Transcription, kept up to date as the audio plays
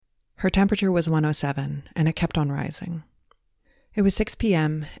Her temperature was 107, and it kept on rising. It was 6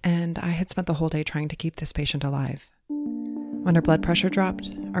 p.m., and I had spent the whole day trying to keep this patient alive. When her blood pressure dropped,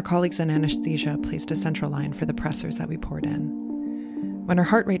 our colleagues in anesthesia placed a central line for the pressors that we poured in. When her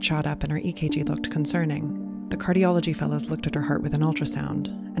heart rate shot up and her EKG looked concerning, the cardiology fellows looked at her heart with an ultrasound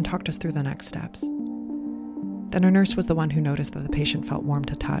and talked us through the next steps. Then her nurse was the one who noticed that the patient felt warm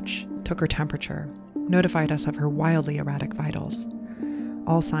to touch, took her temperature, notified us of her wildly erratic vitals,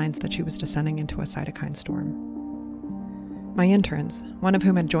 all signs that she was descending into a cytokine storm. My interns, one of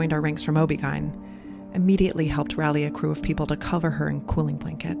whom had joined our ranks from OB-GYN, immediately helped rally a crew of people to cover her in cooling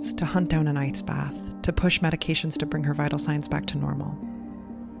blankets, to hunt down an ice bath, to push medications to bring her vital signs back to normal.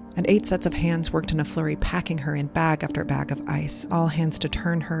 And 8 sets of hands worked in a flurry, packing her in bag after bag of ice, all hands to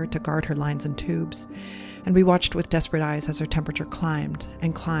turn her, to guard her lines and tubes. And we watched with desperate eyes as her temperature climbed,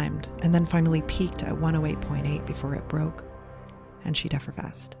 and then finally peaked at 108.8 before it broke, and she'd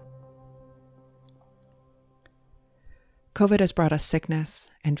effervesced. COVID has brought us sickness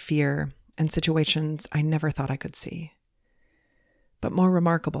and fear and situations I never thought I could see. But more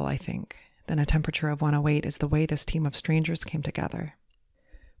remarkable, I think, than a temperature of 108 is the way this team of strangers came together.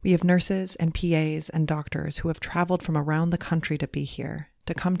 We have nurses and PAs and doctors who have traveled from around the country to be here,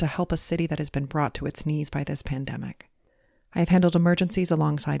 to come to help a city that has been brought to its knees by this pandemic. I have handled emergencies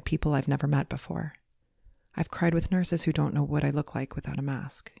alongside people I've never met before. I've cried with nurses who don't know what I look like without a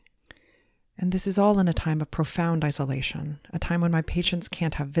mask. And this is all in a time of profound isolation, a time when my patients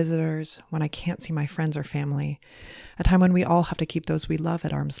can't have visitors, when I can't see my friends or family, a time when we all have to keep those we love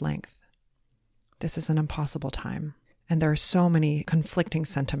at arm's length. This is an impossible time, and there are so many conflicting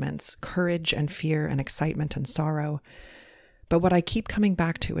sentiments, courage and fear and excitement and sorrow. But what I keep coming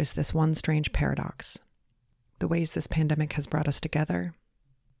back to is this one strange paradox, the ways this pandemic has brought us together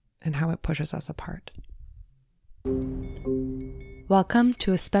and how it pushes us apart. Welcome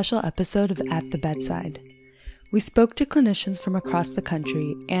to a special episode of At the Bedside. We spoke to clinicians from across the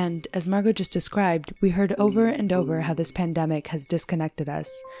country, and as Margot just described, we heard over and over how this pandemic has disconnected us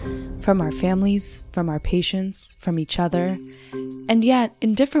from our families, from our patients, from each other. And yet,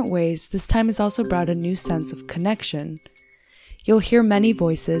 in different ways, this time has also brought a new sense of connection. You'll hear many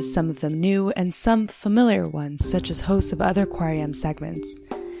voices, some of them new, and some familiar ones, such as hosts of other QuarIM segments.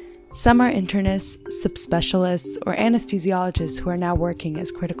 Some are internists, subspecialists, or anesthesiologists who are now working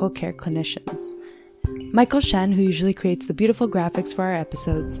as critical care clinicians. Michael Shen, who usually creates the beautiful graphics for our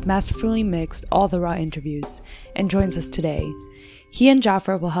episodes, masterfully mixed all the raw interviews and joins us today. He and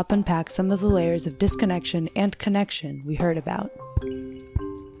Jaffer will help unpack some of the layers of disconnection and connection we heard about.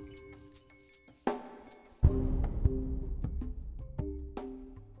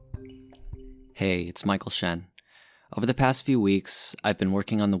 Hey, it's Michael Shen. Over the past few weeks, I've been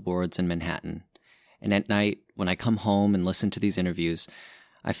working on the wards in Manhattan, and at night, when I come home and listen to these interviews,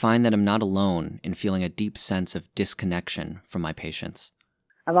 I find that I'm not alone in feeling a deep sense of disconnection from my patients.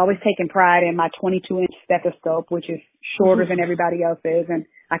 I've always taken pride in my 22-inch stethoscope, which is shorter than everybody else's, and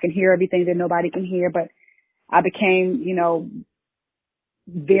I can hear everything that nobody can hear, but I became,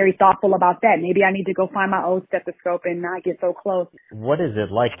 very thoughtful about that. Maybe I need to go find my old stethoscope and not get so close. What is it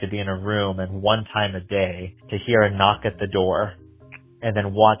like to be in a room and one time a day to hear a knock at the door and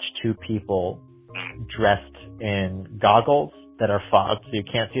then watch 2 people dressed in goggles that are fogged so you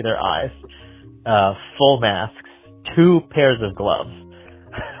can't see their eyes, full masks, 2 pairs of gloves,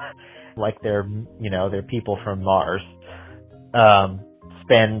 like they're people from Mars,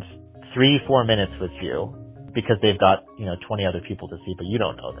 spend 3-4 minutes with you because they've got, 20 other people to see, but you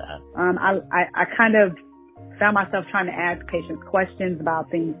don't know that. I kind of found myself trying to ask patients questions about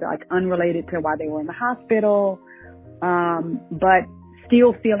things like unrelated to why they were in the hospital, but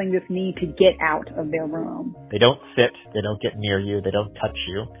still feeling this need to get out of their room. They don't sit, they don't get near you, they don't touch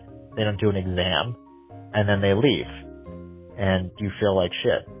you, they don't do an exam, and then they leave, and you feel like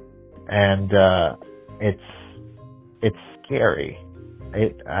shit. And it's scary.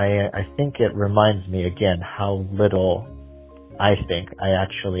 I think it reminds me again how little I think I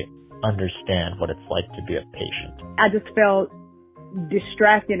actually understand what it's like to be a patient. I just felt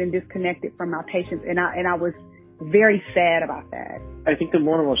distracted and disconnected from my patients, and I was very sad about that. I think the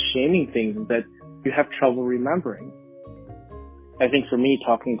one of the most shaming things is that you have trouble remembering. I think for me,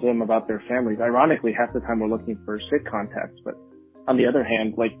 talking to them about their families, ironically, half the time we're looking for sick contacts, but on the other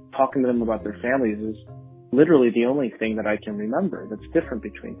hand, talking to them about their families is literally the only thing that I can remember that's different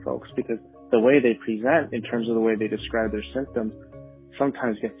between folks, because the way they present in terms of the way they describe their symptoms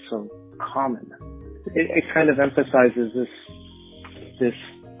sometimes gets so common. It kind of emphasizes this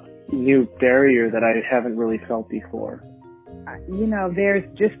new barrier that I haven't really felt before. There's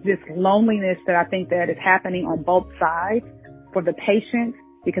just this loneliness that I think that is happening on both sides, for the patient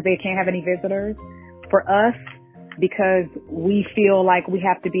because they can't have any visitors. For us, because we feel like we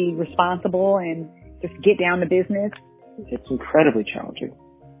have to be responsible and just get down to business. It's incredibly challenging.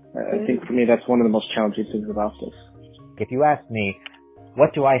 I think for me, that's one of the most challenging things about this. If you ask me,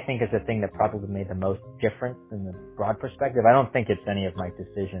 what do I think is the thing that probably made the most difference in the broad perspective? I don't think it's any of my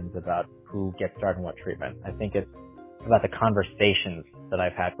decisions about who gets started and what treatment. I think it's about the conversations that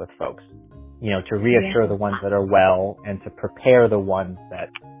I've had with folks, to reassure the ones that are well and to prepare the ones that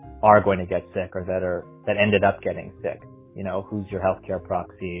are going to get sick or that ended up getting sick. Who's your healthcare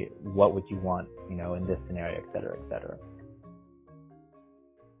proxy? What would you want, in this scenario, et cetera, et cetera.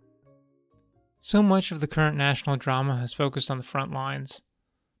 So much of the current national drama has focused on the front lines,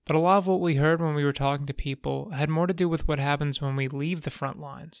 but a lot of what we heard when we were talking to people had more to do with what happens when we leave the front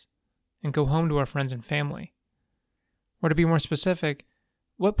lines and go home to our friends and family. Or to be more specific,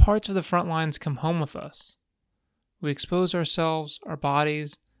 what parts of the front lines come home with us? We expose ourselves, our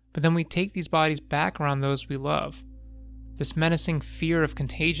bodies, but then we take these bodies back around those we love. This menacing fear of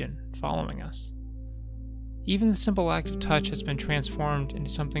contagion following us. Even the simple act of touch has been transformed into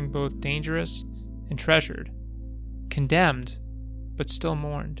something both dangerous and treasured, condemned, but still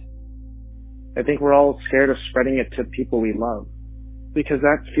mourned. I think we're all scared of spreading it to people we love, because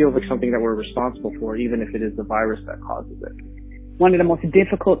that feels like something that we're responsible for, even if it is the virus that causes it. One of the most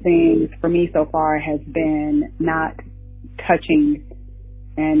difficult things for me so far has been not touching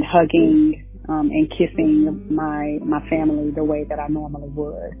and hugging and kissing my family the way that I normally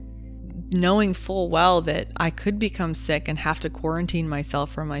would. Knowing full well that I could become sick and have to quarantine myself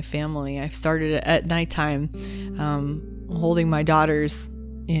from my family, I started at nighttime holding my daughters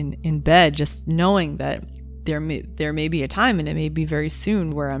in bed, just knowing that there may be a time, and it may be very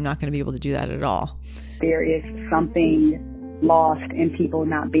soon, where I'm not going to be able to do that at all. There is something lost in people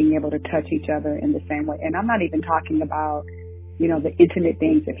not being able to touch each other in the same way. And I'm not even talking about, the intimate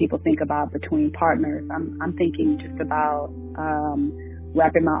things that people think about between partners. I'm thinking just about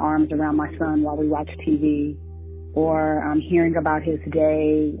wrapping my arms around my son while we watch TV, or hearing about his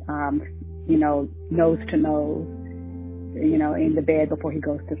day, nose to nose, in the bed before he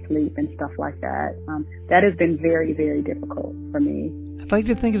goes to sleep and stuff like that. That has been very, very difficult for me. I'd like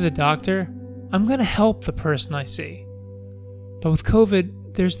to think as a doctor, I'm going to help the person I see. But with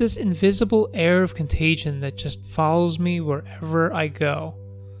COVID, there's this invisible air of contagion that just follows me wherever I go.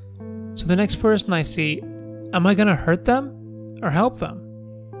 So the next person I see, am I going to hurt them or help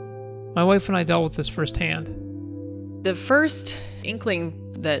them? My wife and I dealt with this firsthand. The first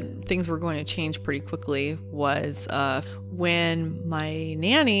inkling that things were going to change pretty quickly was when my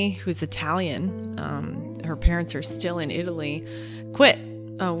nanny, who's Italian, her parents are still in Italy, quit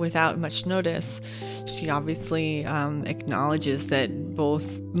without much notice. She obviously acknowledges that both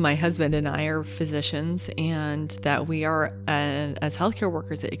my husband and I are physicians, and that we are, as healthcare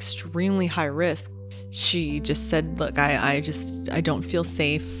workers, at extremely high risk. She just said, look, I don't feel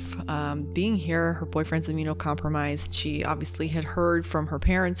safe being here. Her boyfriend's immunocompromised. She obviously had heard from her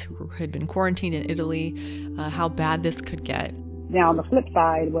parents, who had been quarantined in Italy, how bad this could get. Now, on the flip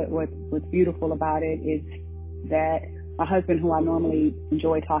side, what's beautiful about it is that my husband, who I normally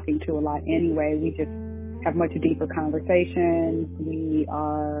enjoy talking to a lot anyway, we just have much deeper conversations.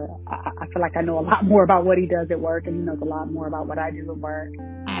 I feel like I know a lot more about what he does at work, and he knows a lot more about what I do at work.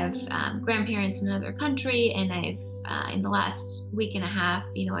 I have grandparents in another country, and I've, in the last week and a half,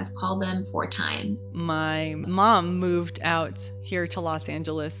 I've called them 4 times. My mom moved out here to Los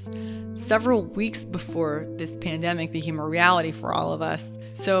Angeles several weeks before this pandemic became a reality for all of us.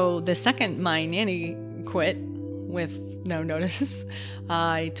 So the second my nanny quit with no notice,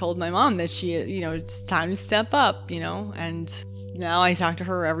 I told my mom that it's time to step up, and now I talk to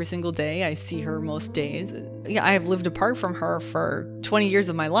her every single day. I see her most days. Yeah, I have lived apart from her for 20 years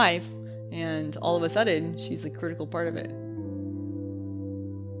of my life, and all of a sudden, she's a critical part of it.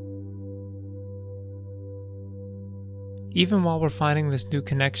 Even while we're finding this new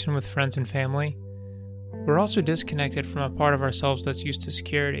connection with friends and family, we're also disconnected from a part of ourselves that's used to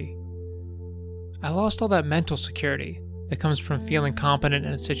security. I lost all that mental security that comes from feeling competent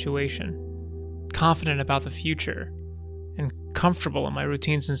in a situation, confident about the future, and comfortable in my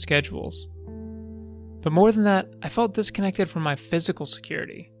routines and schedules. But more than that, I felt disconnected from my physical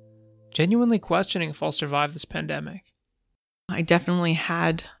security, genuinely questioning if I'll survive this pandemic. I definitely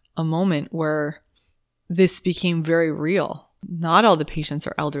had a moment where this became very real. Not all the patients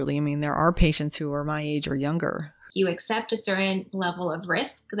are elderly. I mean, there are patients who are my age or younger You accept a certain level of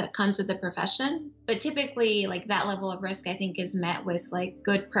risk that comes with the profession, but typically like that level of risk I think is met with like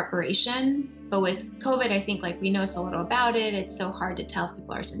good preparation. But with COVID, I think like we know so little about it. It's so hard to tell if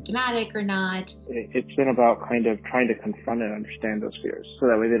people are symptomatic or not. It's been about kind of trying to confront and understand those fears so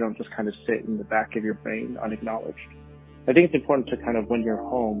that way they don't just kind of sit in the back of your brain unacknowledged. I think it's important to kind of, when you're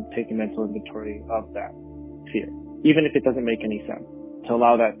home, take a mental inventory of that fear, even if it doesn't make any sense, to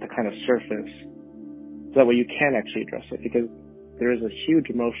allow that to kind of surface so that way you can actually address it, because there is a huge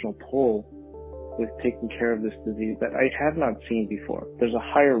emotional pull with taking care of this disease that I have not seen before. There's a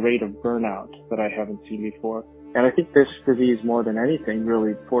higher rate of burnout that I haven't seen before. And I think this disease, more than anything,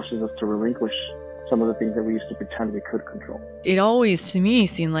 really forces us to relinquish some of the things that we used to pretend we could control. It always, to me,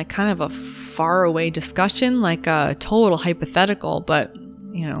 seemed like kind of a faraway discussion, like a total hypothetical, but,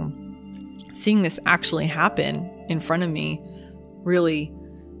 you know, seeing this actually happen in front of me really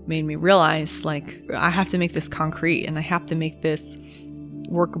made me realize, like, I have to make this concrete and I have to make this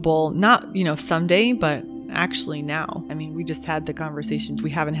workable, not, you know, someday, but actually now. I mean, we just had the conversations we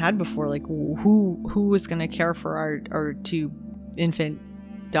haven't had before, like who is going to care for our two infant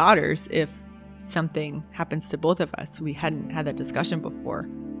daughters if something happens to both of us? We hadn't had that discussion before.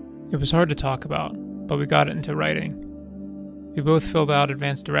 It was hard to talk about, but we got it into writing. We both filled out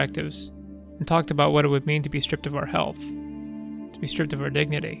advance directives and talked about what it would mean to be stripped of our health, to be stripped of our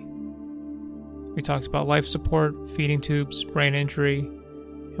dignity. We talked about life support, feeding tubes, brain injury,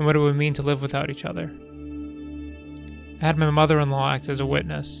 and what it would mean to live without each other. I had my mother-in-law act as a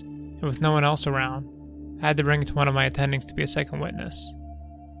witness, and with no one else around, I had to bring it to one of my attendings to be a second witness.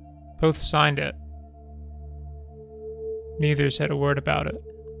 Both signed it. Neither said a word about it.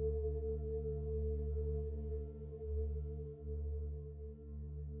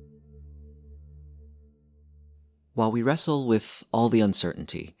 While we wrestle with all the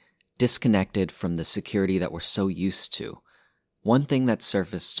uncertainty, disconnected from the security that we're so used to, one thing that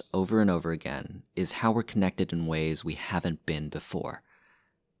surfaced over and over again is how we're connected in ways we haven't been before.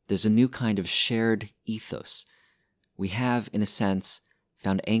 There's a new kind of shared ethos. We have, in a sense,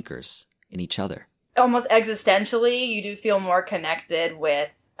 found anchors in each other. Almost existentially, you do feel more connected with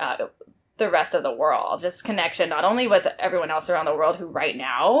the rest of the world. Just connection not only with everyone else around the world who right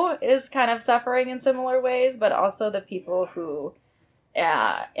now is kind of suffering in similar ways, but also the people who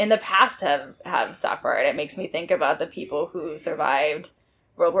in the past have suffered. It makes me think about the people who survived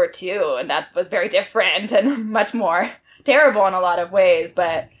World War II, and that was very different and much more terrible in a lot of ways,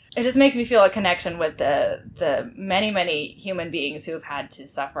 but it just makes me feel a connection with the many, many human beings who have had to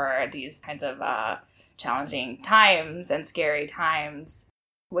suffer these kinds of challenging times and scary times,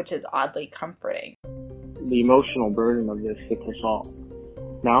 which is oddly comforting. The emotional burden of this hits us all.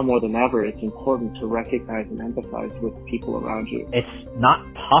 Now more than ever, it's important to recognize and empathize with people around you. It's not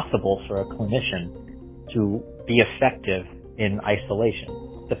possible for a clinician to be effective in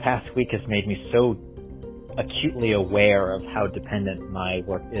isolation. The past week has made me so acutely aware of how dependent my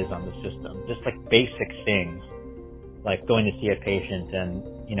work is on the system. Just like basic things, like going to see a patient and,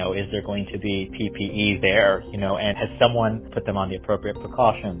 is there going to be PPE there, and has someone put them on the appropriate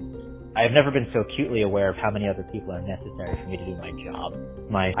precautions? I've never been so acutely aware of how many other people are necessary for me to do my job.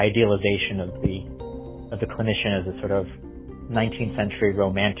 My idealization of the clinician as a sort of 19th century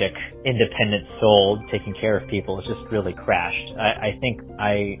romantic, independent soul taking care of people has just really crashed. I think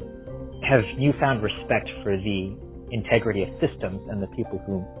I have newfound respect for the integrity of systems and the people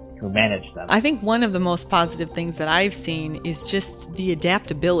who manage them. I think one of the most positive things that I've seen is just the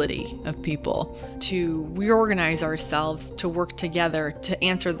adaptability of people to reorganize ourselves, to work together, to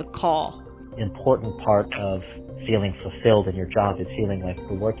answer the call. An important part of feeling fulfilled in your job is feeling like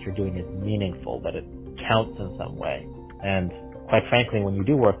the work you're doing is meaningful, that it counts in some way. And quite frankly, when you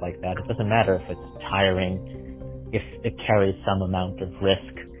do work like that, it doesn't matter if it's tiring, if it carries some amount of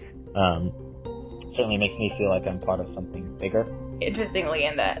risk. Certainly makes me feel like I'm part of something bigger. Interestingly,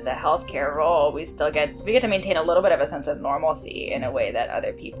 in the healthcare role, we get to maintain a little bit of a sense of normalcy in a way that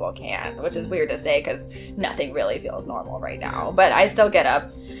other people can't, which is weird to say because nothing really feels normal right now. But I still get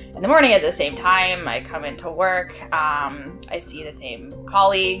up in the morning at the same time. I come into work. I see the same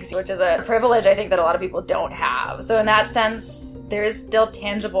colleagues, which is a privilege I think that a lot of people don't have. So in that sense, there is still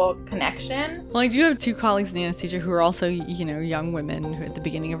tangible connection. Well, I do have two colleagues in anesthesia who are also, young women who at the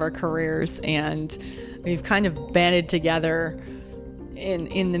beginning of our careers, and we've kind of banded together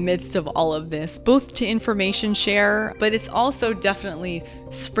in the midst of all of this, both to information share, but it's also definitely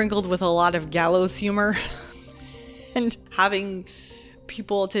sprinkled with a lot of gallows humor and having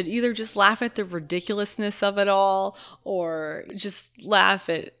people to either just laugh at the ridiculousness of it all or just laugh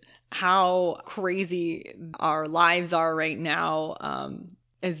at how crazy our lives are right now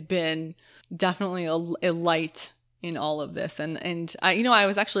has been definitely a light in all of this. And I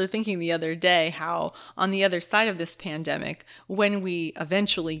was actually thinking the other day how on the other side of this pandemic, when we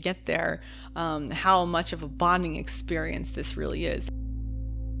eventually get there, how much of a bonding experience this really is.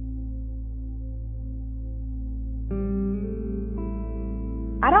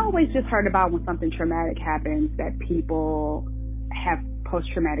 I'd always just heard about when something traumatic happens that people have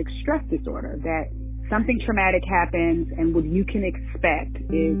post-traumatic stress disorder, that something traumatic happens and what you can expect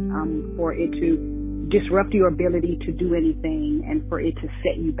is for it to disrupt your ability to do anything and for it to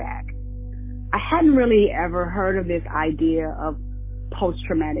set you back. I hadn't really ever heard of this idea of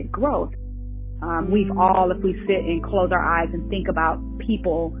post-traumatic growth. We've all, if we sit and close our eyes and think about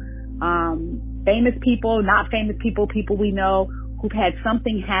people, famous people, not famous people, people we know who've had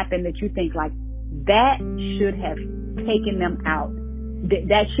something happen that you think like that should have taken them out.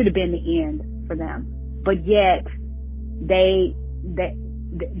 That should have been the end for them. But yet they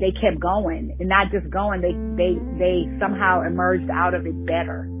kept going, and not just going, they somehow emerged out of it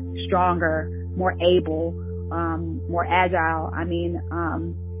better, stronger, more able, more agile. I mean,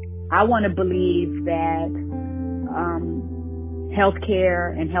 I want to believe that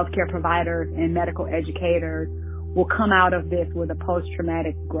healthcare and healthcare providers and medical educators will come out of this with a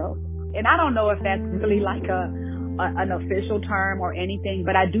post-traumatic growth. And I don't know if that's really like an official term or anything,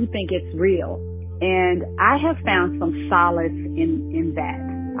 but I do think it's real. And I have found some solace in that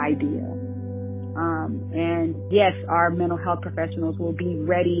idea. And yes, our mental health professionals will be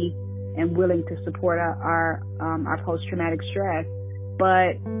ready and willing to support our post-traumatic stress,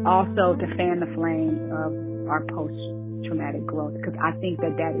 but also to fan the flame of our post-traumatic growth, because I think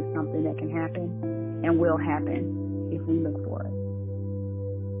that is something that can happen and will happen if we look for it.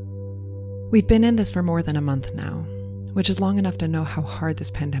 We've been in this for more than a month now, which is long enough to know how hard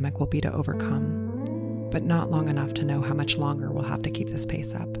this pandemic will be to overcome, but not long enough to know how much longer we'll have to keep this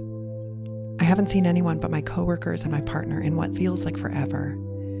pace up. I haven't seen anyone but my coworkers and my partner in what feels like forever.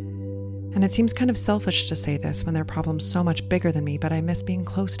 And it seems kind of selfish to say this when their problem's so much bigger than me, but I miss being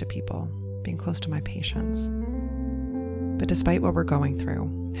close to people, being close to my patients. But despite what we're going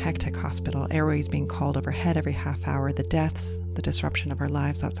through, hectic hospital, airways being called overhead every half hour, the deaths, the disruption of our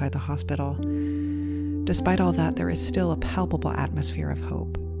lives outside the hospital, despite all that, there is still a palpable atmosphere of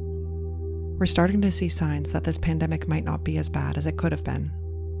hope. We're starting to see signs that this pandemic might not be as bad as it could have been.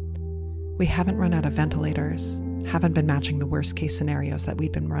 We haven't run out of ventilators, haven't been matching the worst case scenarios that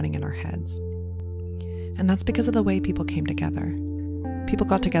we'd been running in our heads. And that's because of the way people came together. People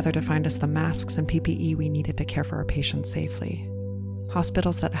got together to find us the masks and PPE we needed to care for our patients safely.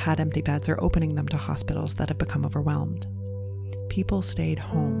 Hospitals that had empty beds are opening them to hospitals that have become overwhelmed. People stayed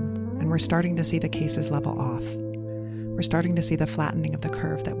home, and we're starting to see the cases level off. We're starting to see the flattening of the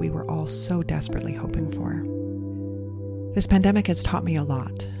curve that we were all so desperately hoping for. This pandemic has taught me a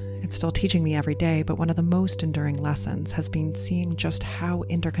lot. It's still teaching me every day, but one of the most enduring lessons has been seeing just how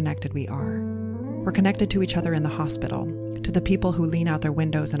interconnected we are. We're connected to each other in the hospital, to the people who lean out their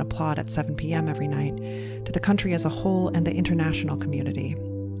windows and applaud at 7 p.m. every night, to the country as a whole and the international community,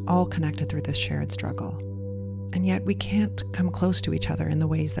 all connected through this shared struggle. And yet we can't come close to each other in the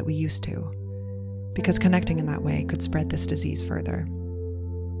ways that we used to, because connecting in that way could spread this disease further.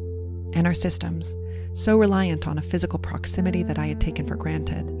 And our systems, so reliant on a physical proximity that I had taken for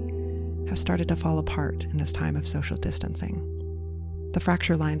granted, have started to fall apart in this time of social distancing. The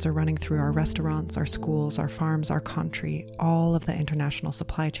fracture lines are running through our restaurants, our schools, our farms, our country, all of the international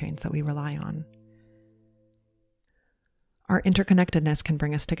supply chains that we rely on. Our interconnectedness can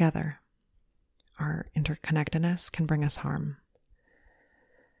bring us together. Our interconnectedness can bring us harm.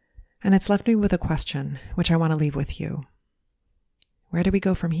 And it's left me with a question, which I want to leave with you. Where do we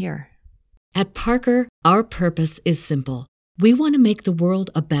go from here? At Parker, our purpose is simple. We want to make the world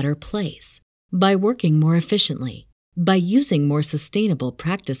a better place by working more efficiently, by using more sustainable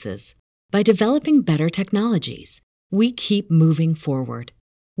practices, by developing better technologies. We keep moving forward.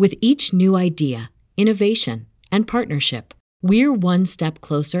 With each new idea, innovation, and partnership, we're one step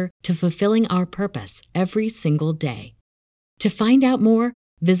closer to fulfilling our purpose every single day. To find out more,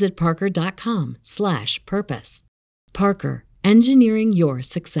 visit parker.com/purpose. Parker, engineering your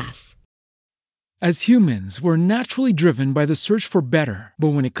success. As humans, we're naturally driven by the search for better.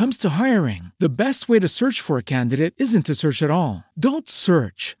 But when it comes to hiring, the best way to search for a candidate isn't to search at all. Don't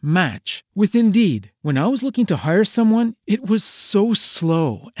search, match with Indeed. When I was looking to hire someone, it was so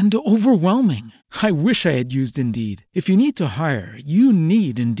slow and overwhelming. I wish I had used Indeed. If you need to hire, you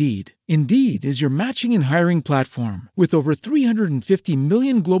need Indeed. Indeed is your matching and hiring platform with over 350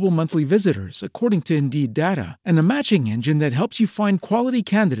 million global monthly visitors, according to Indeed data, and a matching engine that helps you find quality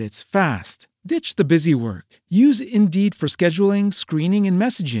candidates fast. Ditch the busy work. Use Indeed for scheduling, screening, and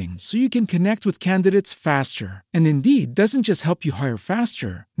messaging so you can connect with candidates faster. And Indeed doesn't just help you hire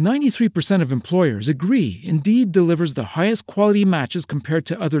faster. 93% of employers agree Indeed delivers the highest quality matches compared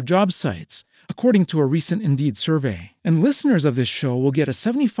to other job sites, according to a recent Indeed survey. And listeners of this show will get a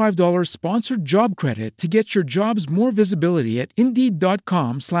 $75 sponsored job credit to get your jobs more visibility at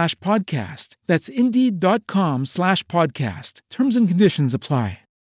Indeed.com/podcast. That's Indeed.com/podcast. Terms and conditions apply.